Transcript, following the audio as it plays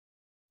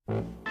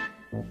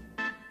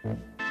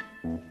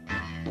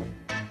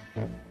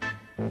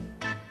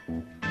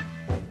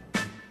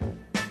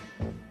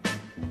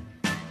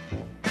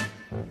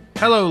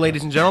Hello,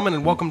 ladies and gentlemen,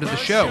 and welcome to the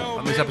show.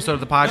 On this episode of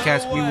the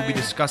podcast, we will be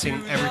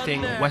discussing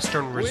everything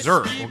Western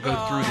Reserve. We'll go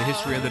through the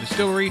history of the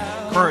distillery,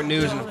 current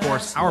news, and, of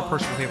course, our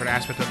personal favorite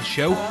aspect of the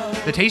show,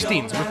 the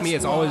tastings. With me,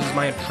 as always, is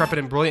my intrepid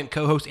and brilliant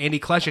co-host, Andy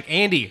Kleshik.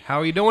 Andy, how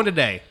are you doing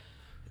today?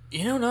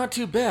 You know, not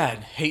too bad.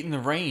 Hating the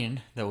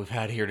rain that we've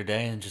had here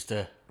today and just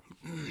a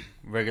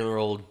regular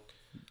old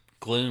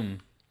gloom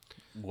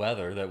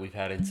weather that we've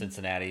had in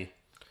Cincinnati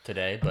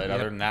today. But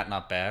other than that,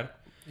 not bad.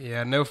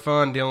 Yeah, no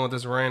fun dealing with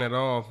this rain at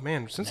all.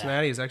 Man,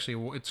 Cincinnati is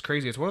actually, it's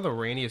crazy. It's one of the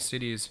rainiest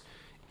cities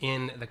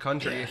in the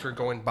country if you're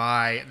going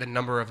by the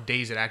number of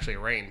days it actually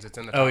rains. It's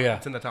in the top,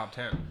 It's in the top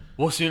 10.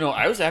 Well, so,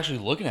 I was actually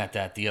looking at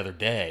that the other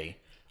day,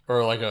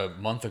 or like a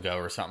month ago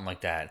or something like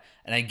that.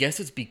 And I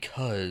guess it's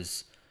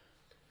because,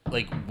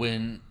 like,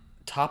 when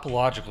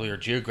topologically or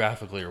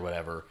geographically or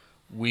whatever,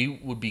 we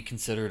would be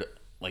considered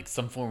like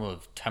some form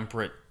of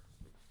temperate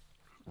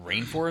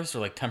rainforest or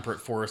like temperate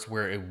forest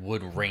where it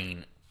would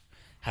rain,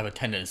 have a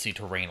tendency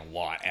to rain a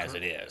lot as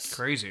it is.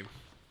 Crazy.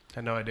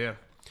 Had no idea.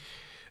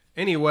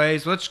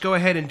 Anyways, let's go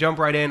ahead and jump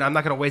right in. I'm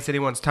not going to waste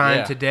anyone's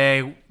time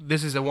today.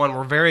 This is the one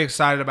we're very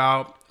excited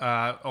about.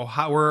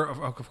 Ohio, we're,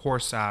 of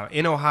course,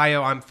 in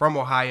Ohio. I'm from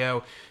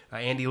Ohio.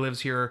 Andy lives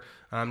here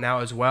now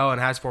as well and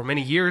has for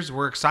many years.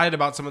 We're excited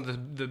about some of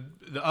the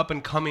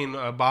up-and-coming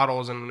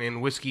bottles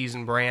and whiskeys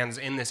and brands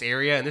in this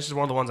area, and this is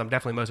one of the ones I'm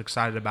definitely most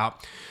excited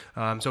about.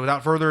 So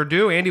without further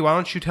ado, Andy, why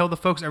don't you tell the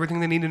folks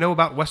everything they need to know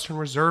about Western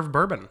Reserve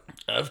Bourbon?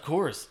 Of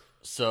course.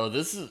 So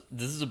this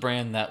is a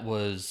brand that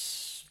was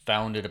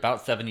founded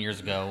about 7 years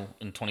ago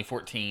in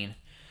 2014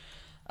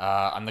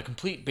 on the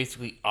complete,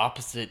 basically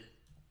opposite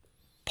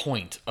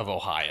point of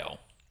Ohio.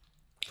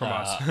 From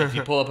us. If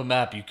you pull up a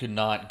map, you could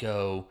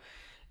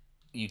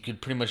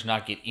pretty much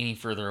not get any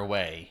further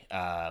away.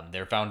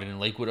 They're founded in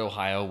Lakewood,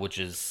 Ohio, which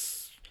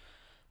is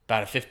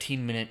about a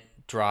 15-minute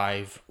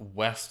drive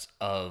west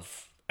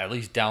of at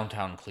least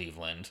downtown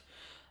Cleveland,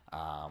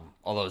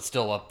 although it's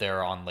still up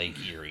there on Lake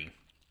Erie.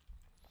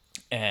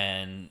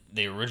 And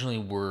they originally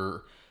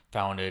were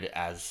founded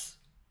as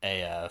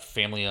a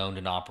family-owned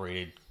and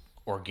operated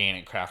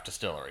organic craft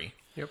distillery.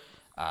 Yep.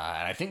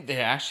 And I think they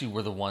actually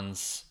were the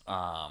ones...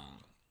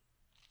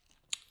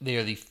 they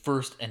are the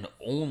first and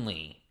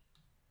only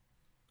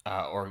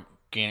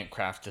organic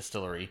craft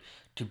distillery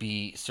to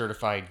be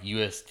certified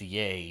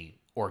USDA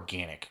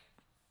organic,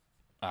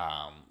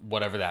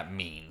 whatever that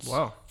means.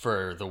 Wow.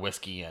 For the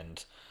whiskey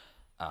and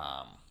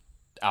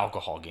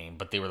alcohol game.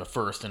 But they were the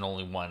first and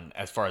only one,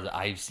 as far as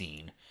I've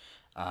seen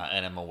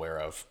and am aware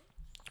of,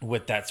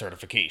 with that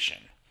certification.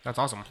 That's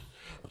awesome.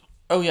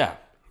 Oh, yeah.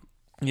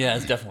 Yeah,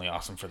 it's definitely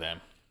awesome for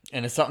them.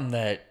 And it's something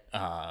that,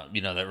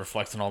 that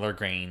reflects on all their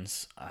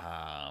grains.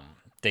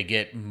 They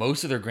get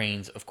most of their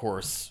grains, of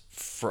course,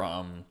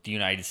 from the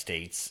United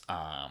States,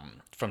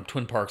 from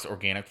Twin Parks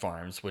Organic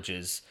Farms, which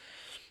is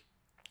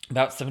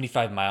about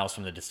 75 miles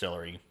from the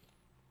distillery.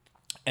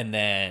 And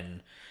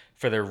then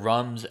for their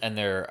rums and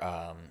their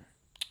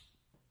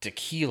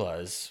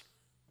tequilas,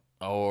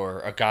 or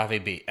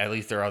agave, at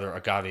least their other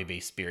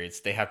agave-based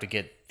spirits, they have to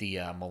get the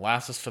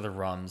molasses for the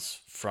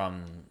rums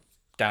from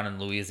down in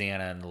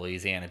Louisiana and the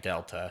Louisiana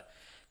Delta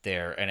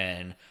there, and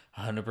then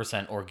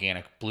 100%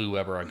 organic Blue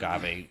Weber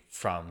agave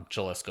from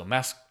Jalisco,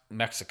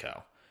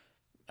 Mexico.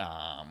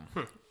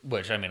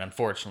 Which, I mean,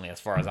 unfortunately, as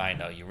far as I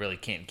know, you really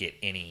can't get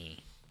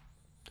any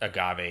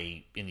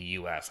agave in the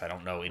U.S. I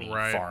don't know any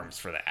farms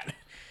for that.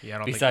 Yeah, I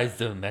don't Besides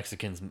the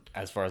Mexicans,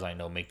 as far as I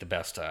know, make the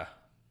best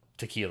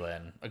tequila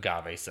and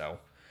agave, so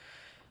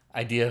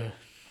idea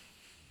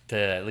to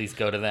at least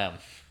go to them.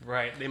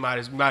 Right, they might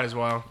as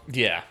well.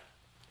 Yeah.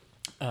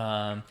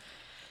 And,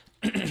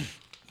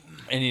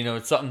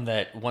 it's something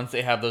that once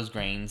they have those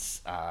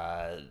grains,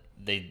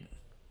 they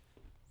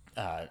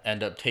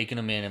end up taking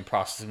them in and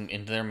processing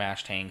into their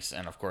mash tanks.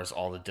 And, of course,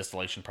 all the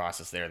distillation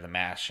process there, the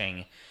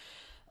mashing,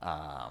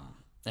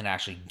 and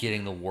actually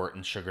getting the wort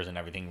and sugars and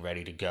everything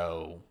ready to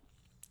go.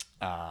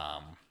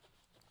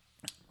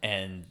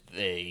 And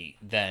they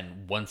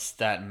then, once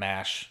that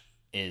mash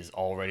is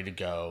all ready to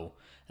go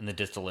and the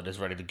distillate is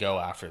ready to go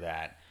after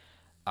that,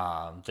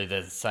 they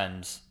then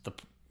send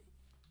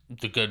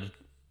the good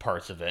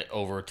parts of it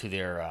over to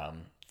their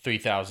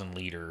 3,000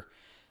 liter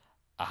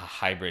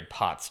hybrid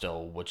pot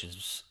still, which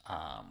is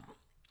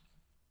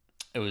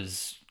it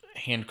was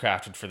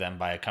handcrafted for them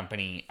by a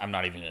company. I'm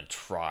not even going to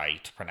try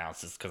to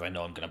pronounce this because I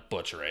know I'm going to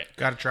butcher it.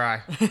 Gotta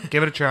try.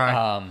 Give it a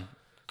try.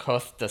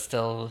 Koth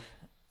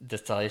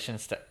Distillation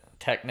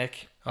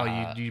Technic.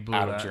 Oh, you blew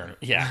out that. of Germany.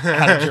 Yeah,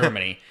 out of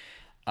Germany.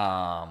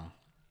 I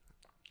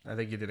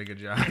think you did a good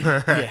job.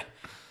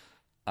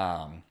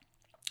 Yeah.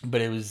 But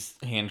it was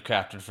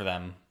handcrafted for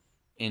them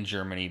in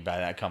Germany by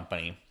that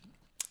company.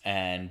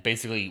 And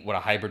basically what a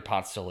hybrid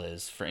pot still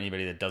is, for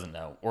anybody that doesn't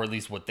know, or at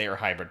least what their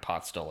hybrid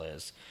pot still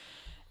is,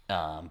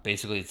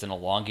 basically it's an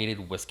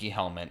elongated whiskey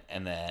helmet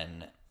and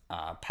then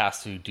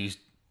passed through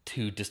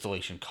two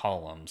distillation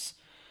columns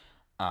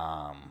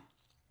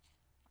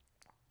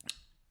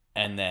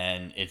and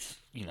then it's,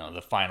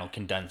 the final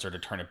condenser to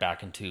turn it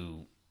back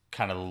into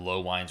kind of the low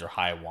wines or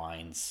high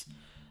wines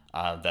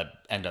that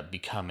end up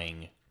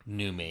becoming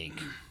new make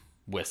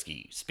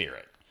whiskey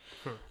spirit.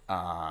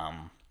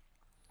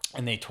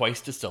 And they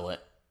twice distill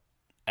it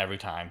every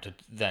time to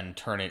then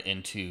turn it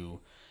into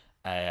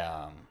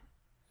a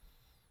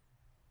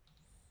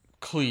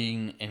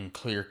clean and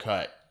clear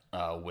cut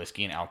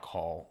whiskey and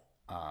alcohol.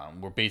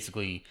 Where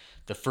basically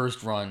the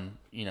first run,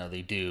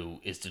 they do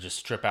is to just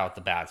strip out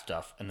the bad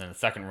stuff, and then the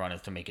second run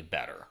is to make it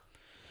better.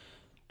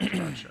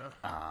 Gotcha.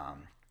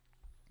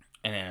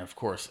 And then, of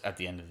course, at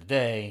the end of the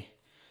day,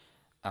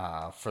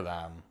 for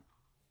them,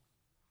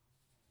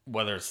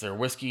 whether it's their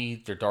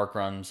whiskey, their dark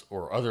runs,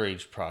 or other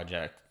aged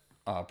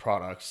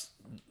products,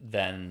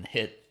 then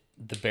hit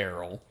the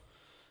barrel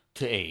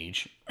to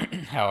age,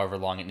 however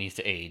long it needs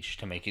to age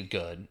to make it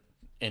good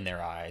in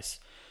their eyes.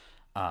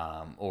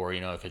 Or,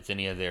 if it's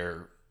any of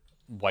their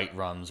white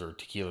rums or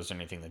tequilas or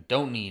anything that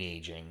don't need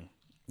aging,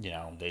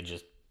 they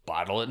just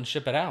bottle it and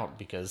ship it out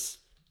because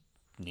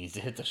it needs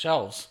to hit the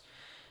shelves.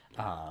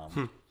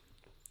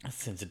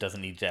 Since it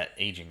doesn't need that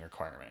aging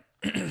requirement.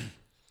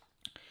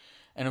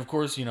 And of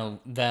course,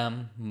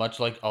 them, much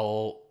like a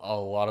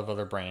lot of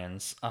other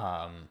brands,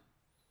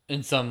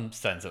 in some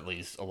sense at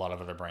least, a lot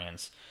of other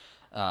brands,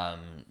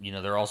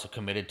 they're also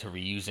committed to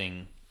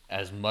reusing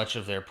as much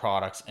of their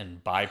products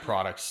and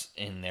byproducts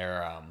in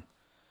their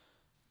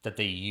that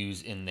they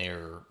use in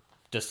their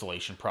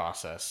distillation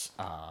process.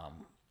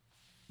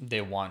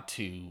 They want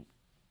to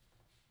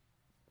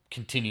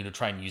continue to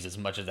try and use as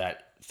much of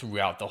that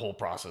throughout the whole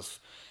process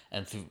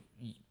and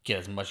get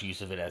as much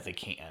use of it as they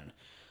can,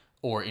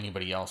 or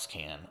anybody else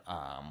can.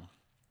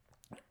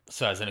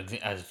 So as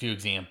a few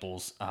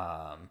examples,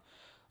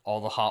 all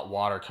the hot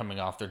water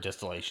coming off their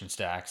distillation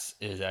stacks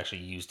is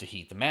actually used to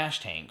heat the mash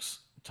tanks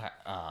to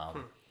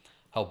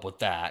help with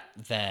that.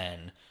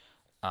 Then,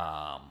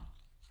 all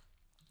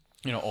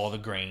the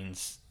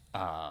grains,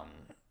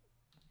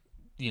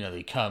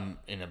 they come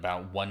in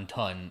about 1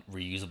 ton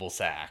reusable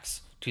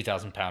sacks,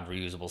 2,000 pound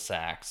reusable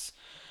sacks.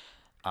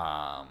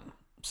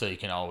 So you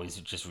can always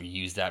just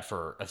reuse that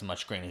for as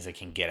much grain as they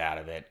can get out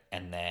of it.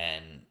 And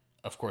then,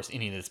 of course,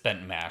 any of the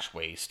spent mash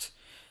waste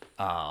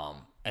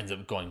ends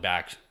up going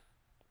back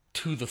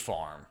to the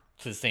farm,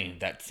 to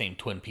that same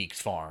Twin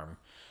Peaks farm,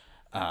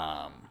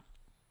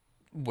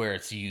 where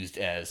it's used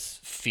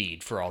as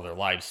feed for all their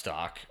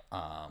livestock,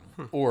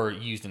 or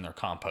used in their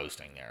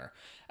composting there.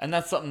 And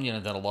that's something,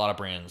 that a lot of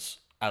brands,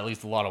 at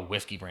least a lot of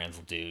whiskey brands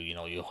will do.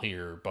 You'll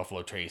hear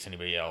Buffalo Trace,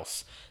 anybody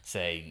else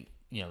say,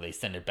 they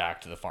send it back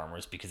to the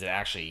farmers because it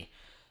actually,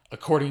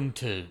 according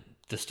to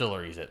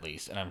distilleries at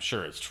least, and I'm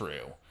sure it's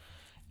true,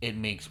 it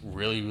makes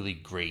really, really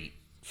great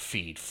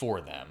feed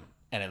for them.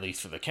 And at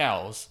least for the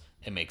cows,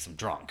 it makes them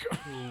drunk.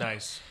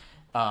 Nice.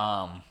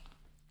 So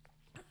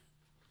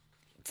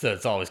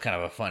it's always kind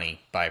of a funny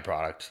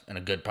byproduct and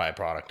a good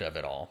byproduct of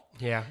it all.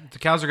 Yeah. If the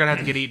cows are going to have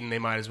to get eaten, they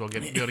might as well be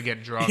able to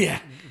get drunk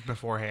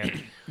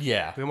beforehand.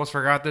 Yeah. We almost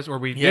forgot this, or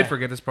we did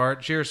forget this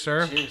part. Cheers,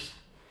 sir. Cheers.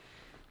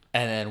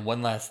 And then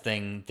one last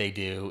thing they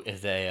do is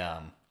they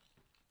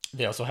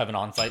also have an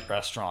on-site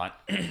restaurant.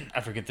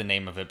 I forget the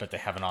name of it, but they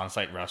have an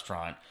on-site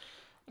restaurant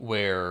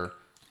where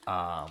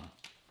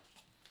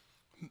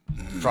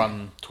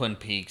from Twin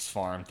Peaks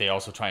Farm, they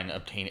also try and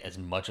obtain as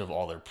much of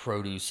all their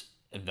produce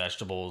and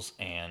vegetables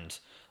and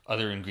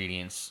other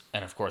ingredients,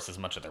 and of course as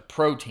much of their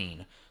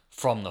protein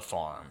from the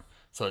farm.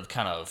 So it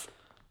kind of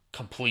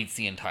completes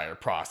the entire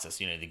process.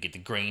 They get the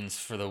grains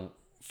for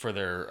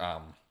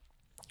their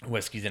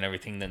whiskeys and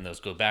everything, then those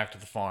go back to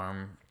the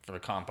farm for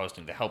the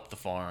composting to help the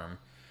farm.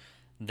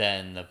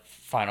 Then the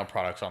final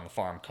products on the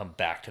farm come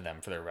back to them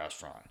for their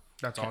restaurant.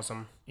 That's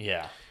awesome.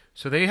 Yeah.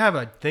 So they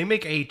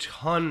make a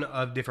ton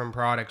of different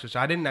products, which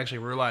I didn't actually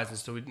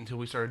realize until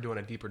we started doing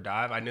a deeper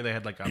dive. I knew they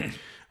had like a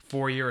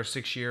 4-year, a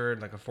 6-year,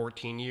 and like a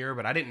 14-year,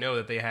 but I didn't know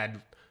that they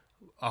had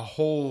a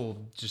whole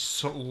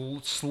just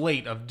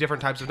slate of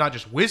different types of not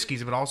just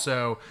whiskeys, but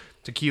also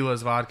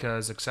tequilas,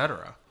 vodkas,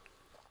 etc.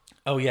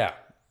 Oh yeah.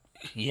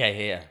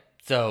 Yeah.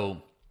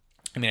 So,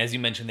 as you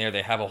mentioned there,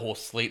 they have a whole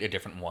slate of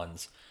different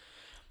ones.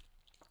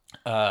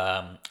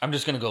 I'm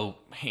just gonna go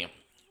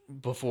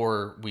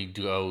before we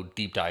go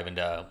deep dive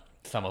into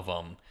some of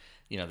them.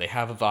 They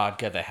have a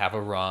vodka, they have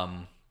a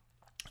rum,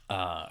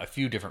 a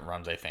few different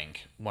rums, I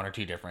think, 1 or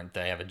 2 different.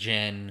 They have a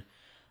gin,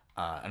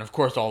 and of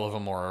course all of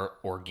them are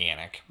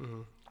organic.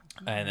 Mm-hmm.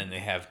 And then they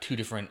have 2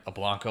 different, a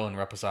Blanco and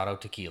Reposado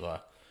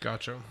tequila.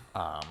 Gotcha.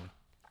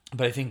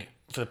 But I think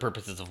for the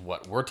purposes of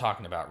what we're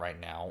talking about right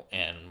now,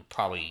 and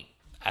probably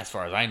as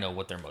far as I know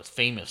what they're most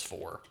famous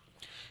for,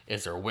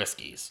 is their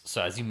whiskeys.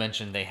 So as you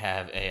mentioned, they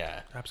have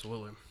a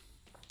absolutely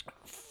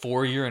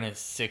 4-year and a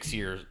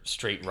 6-year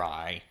straight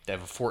rye. They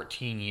have a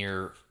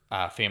 14-year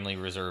family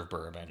reserve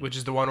bourbon, which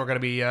is the one we're going to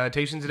be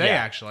tasting today.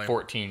 Actually,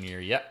 14-year.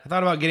 Yep. I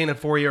thought about getting a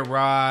 4-year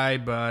rye,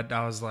 but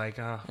I was like,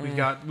 we've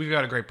got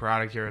a great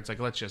product here. It's like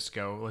let's just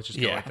go with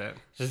it.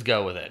 Just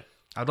go with it.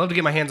 I'd love to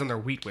get my hands on their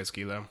wheat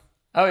whiskey though.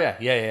 Oh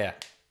yeah.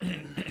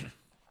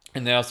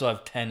 And they also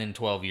have 10 and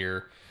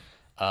 12-year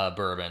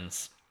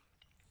bourbons.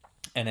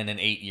 and then an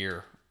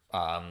 8-year.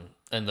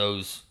 And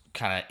those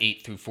kind of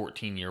 8 through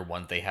 14-year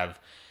ones, they have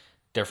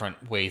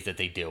different ways that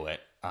they do it.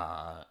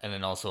 And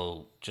then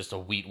also just a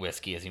wheat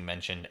whiskey, as you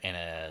mentioned, and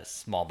a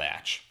small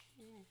batch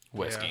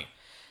whiskey. Yeah.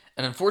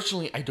 And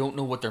unfortunately, I don't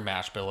know what their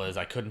mash bill is.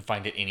 I couldn't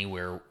find it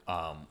anywhere.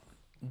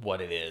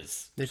 What it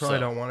is. They probably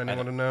don't want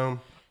anyone to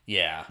know.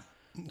 Yeah.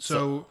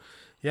 So,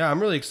 yeah,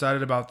 I'm really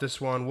excited about this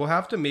one. We'll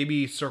have to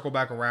maybe circle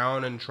back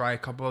around and try a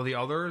couple of the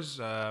others.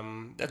 At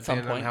some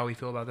point. On how we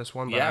feel about this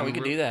one. But yeah, we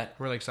can do that.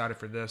 I'm really excited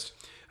for this.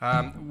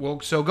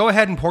 So go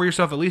ahead and pour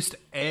yourself at least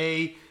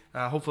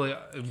hopefully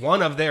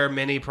one of their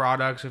many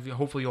products.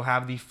 Hopefully you'll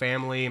have the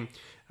Family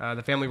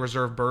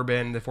Reserve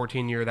Bourbon, the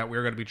 14-year that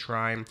we're going to be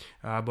trying.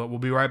 But we'll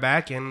be right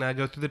back and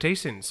go through the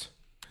tastings.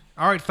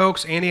 All right,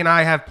 folks, Andy and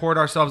I have poured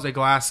ourselves a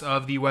glass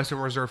of the Western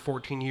Reserve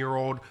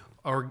 14-year-old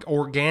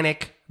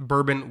organic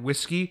bourbon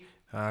whiskey.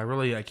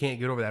 I can't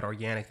get over that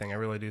organic thing. I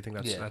really do think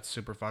that's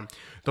super fun.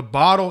 The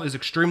bottle is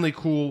extremely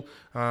cool,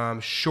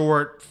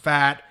 short,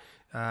 fat.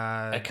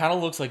 It kind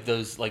of looks like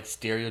those like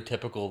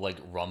stereotypical like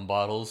rum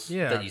bottles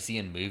that you see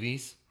in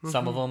movies. Mm-hmm.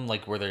 Some of them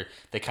like where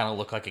they kind of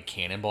look like a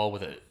cannonball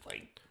with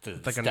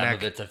the stem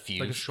of it's a fuse.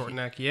 Like a short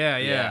neck.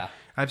 Yeah.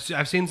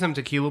 I've seen some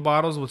tequila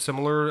bottles with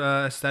similar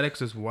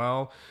aesthetics as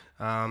well.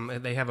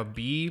 They have a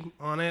B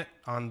on it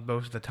on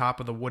both the top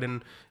of the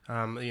wooden,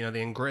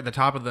 the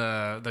top of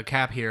the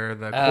cap here.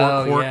 The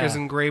cork is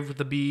engraved with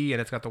the B,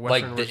 and it's got the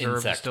Western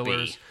Reserve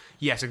Distillers. Bee.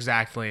 Yes,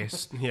 exactly.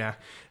 Yeah,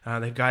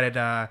 they've got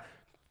it.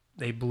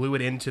 They blew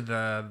it into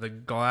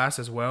the glass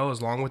as well,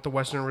 along with the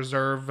Western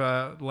Reserve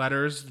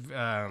letters.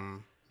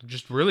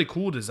 Just really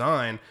cool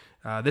design.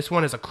 This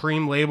one is a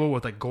cream label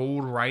with like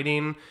gold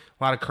writing,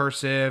 a lot of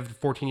cursive,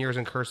 14 years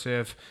in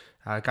cursive.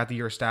 Got the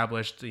year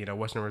established,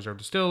 Western Reserve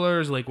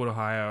Distillers, Lakewood,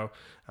 Ohio.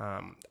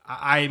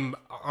 I'm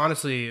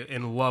honestly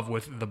in love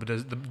with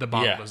the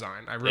bottle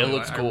design. It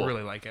looks cool. I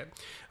really like it.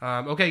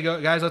 Okay,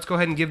 guys, let's go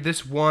ahead and give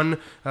this one.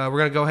 We're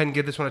gonna go ahead and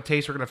give this one a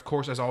taste. We're gonna, of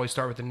course, as always,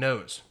 start with the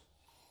nose.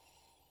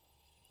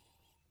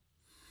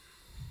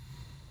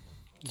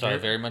 So I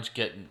very much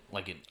get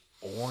like an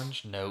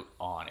orange note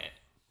on it,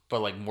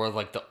 but like more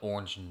like the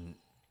orange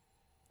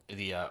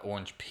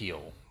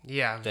peel.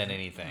 Yeah. Than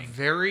anything.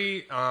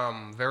 Very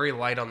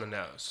light on the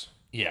nose.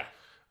 Yeah.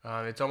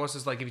 It's almost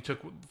as like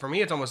for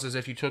me, it's almost as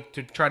if you took,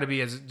 to try to be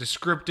as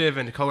descriptive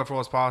and colorful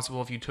as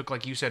possible, if you took,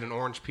 like you said, an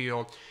orange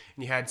peel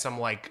and you had some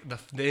like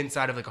the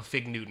inside of like a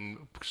fig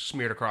Newton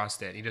smeared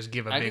across it. You just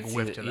give a big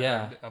whiff to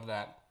of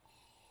that.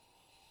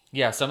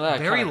 Yeah, some of that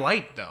very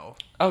light though.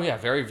 Oh yeah,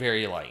 very,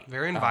 very light.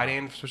 Very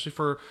inviting, especially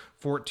for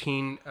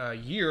 14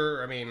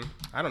 year. I mean,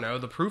 I don't know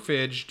the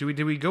proofage.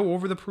 Did we go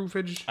over the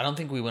proofage? I don't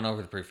think we went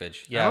over the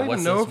proofage. Yeah, I don't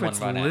even know if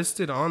it's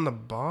listed on the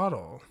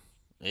bottle.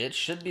 It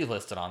should be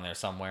listed on there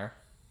somewhere.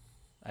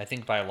 I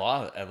think by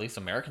law, at least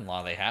American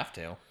law, they have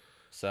to.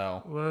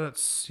 So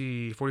let's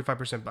see,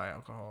 45% by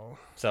alcohol.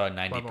 So a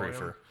 90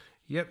 proofer.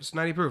 Yep, it's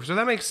 90 proof. So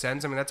that makes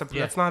sense. I mean, that's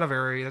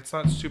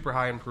not super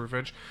high in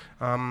proofage.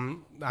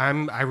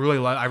 I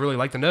really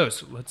like the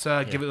nose. Let's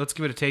give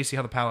it a taste. See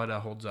how the palate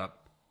holds up.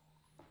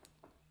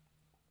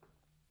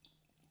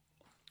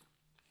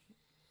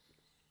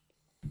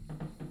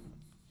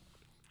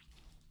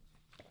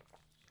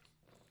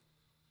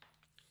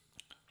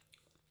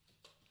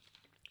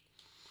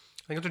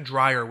 I think it's a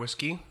drier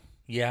whiskey.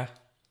 Yeah,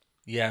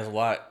 there's a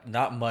lot.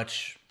 Not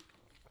much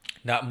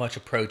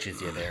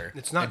approaches you there.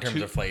 It's not in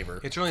terms of flavor.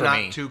 It's really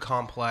not too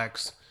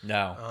complex.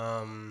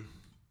 No.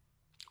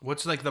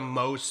 What's like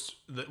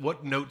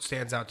what note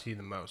stands out to you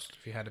the most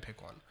if you had to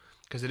pick one?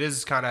 Because it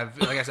is kind of,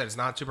 like I said, it's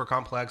not super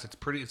complex.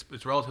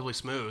 It's relatively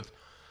smooth.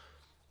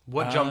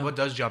 What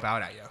does jump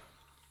out at you?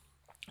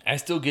 I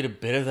still get a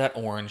bit of that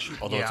orange,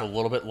 although it's a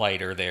little bit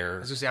lighter there. I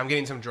was gonna say I'm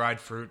getting some dried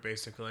fruit,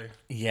 basically.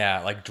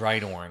 Yeah, like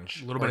dried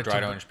orange. A little bit of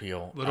dried orange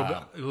peel. A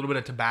little bit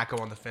of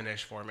tobacco on the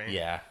finish for me.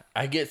 Yeah,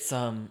 I get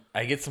some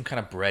kind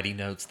of bready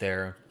notes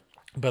there,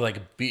 but like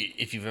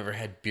if you've ever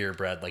had beer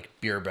bread, like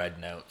beer bread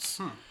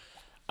notes.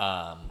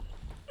 I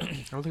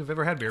don't think I've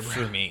ever had beer bread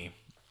for me,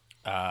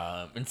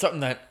 and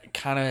something that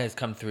kind of has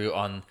come through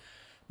on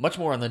much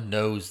more on the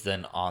nose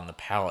than on the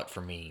palate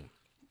for me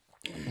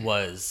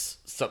was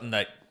something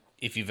that,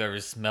 if you've ever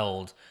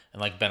smelled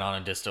and like been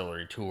on a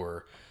distillery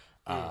tour,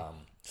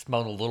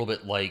 smelled a little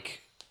bit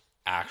like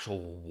actual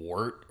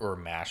wort or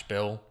mash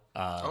bill.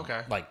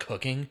 Like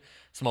cooking.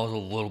 Smells a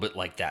little bit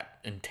like that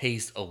and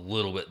tastes a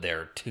little bit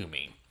there to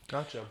me.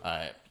 Gotcha.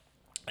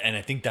 And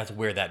I think that's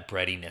where that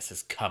breadiness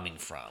is coming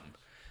from.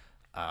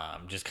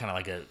 Just kind of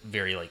like a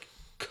very like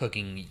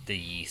cooking the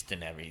yeast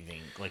and everything,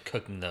 like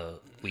cooking the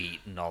wheat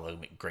and all the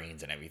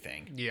grains and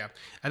everything. Yeah,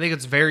 I think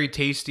it's very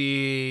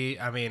tasty.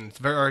 I mean, it's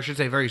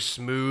very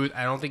smooth.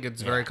 I don't think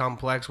it's very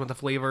complex with the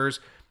flavors.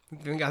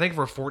 I think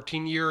for a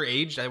 14-year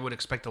aged, I would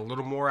expect a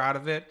little more out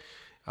of it.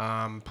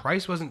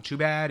 Price wasn't too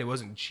bad. It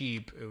wasn't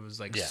cheap. It was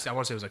like, Yeah. I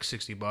want to say it was like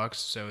 $60.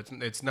 So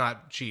it's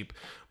not cheap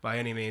by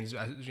any means,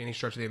 any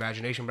stretch of the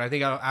imagination. But I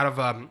think out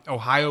of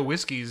Ohio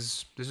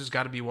whiskeys, this has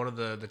got to be one of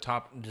the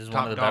top. This is top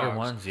one of the dogs. better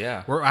ones,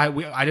 yeah.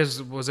 I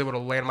just was able to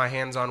land my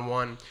hands on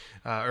one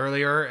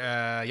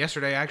earlier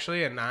yesterday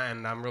actually, and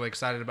I'm really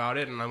excited about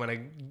it. And I'm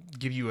gonna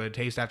give you a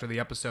taste after the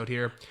episode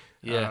here.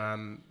 Yeah.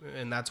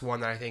 And that's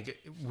one that I think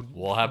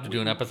We'll have to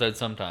do an episode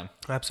sometime.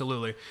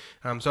 absolutely.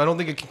 So I don't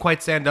think it can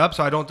quite stand up.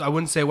 So I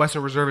wouldn't say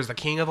Western Reserve is the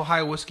king of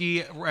Ohio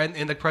whiskey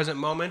in the present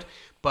moment,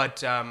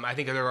 but I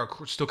think they're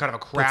still kind of a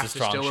craft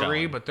strong distillery.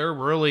 showing. But they're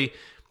really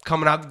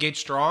coming out the gate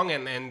strong,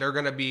 and they're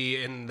going to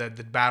be in the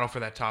battle for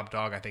that top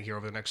dog. I think here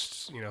over the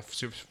next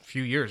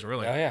few years,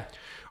 really. Oh, yeah.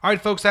 All right,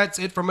 folks, that's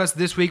it from us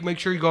this week. Make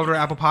sure you go over to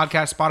Apple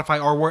Podcasts,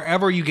 Spotify, or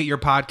wherever you get your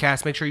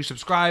podcasts. Make sure you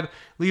subscribe,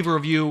 leave a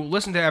review,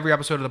 listen to every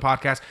episode of the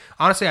podcast.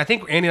 Honestly, I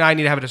think Andy and I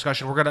need to have a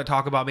discussion. We're going to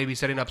talk about maybe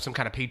setting up some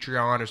kind of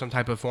Patreon or some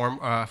type of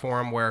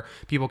forum where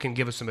people can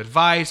give us some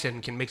advice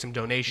and can make some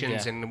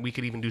donations, and we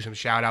could even do some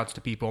shout-outs to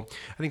people.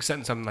 I think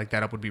setting something like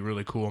that up would be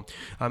really cool.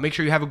 Make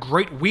sure you have a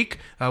great week.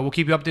 We'll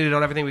keep you updated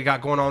on everything we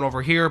got going on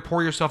over here.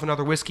 Pour yourself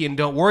another whiskey, and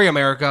don't worry,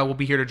 America. We'll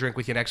be here to drink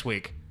with you next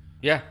week.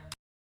 Yeah.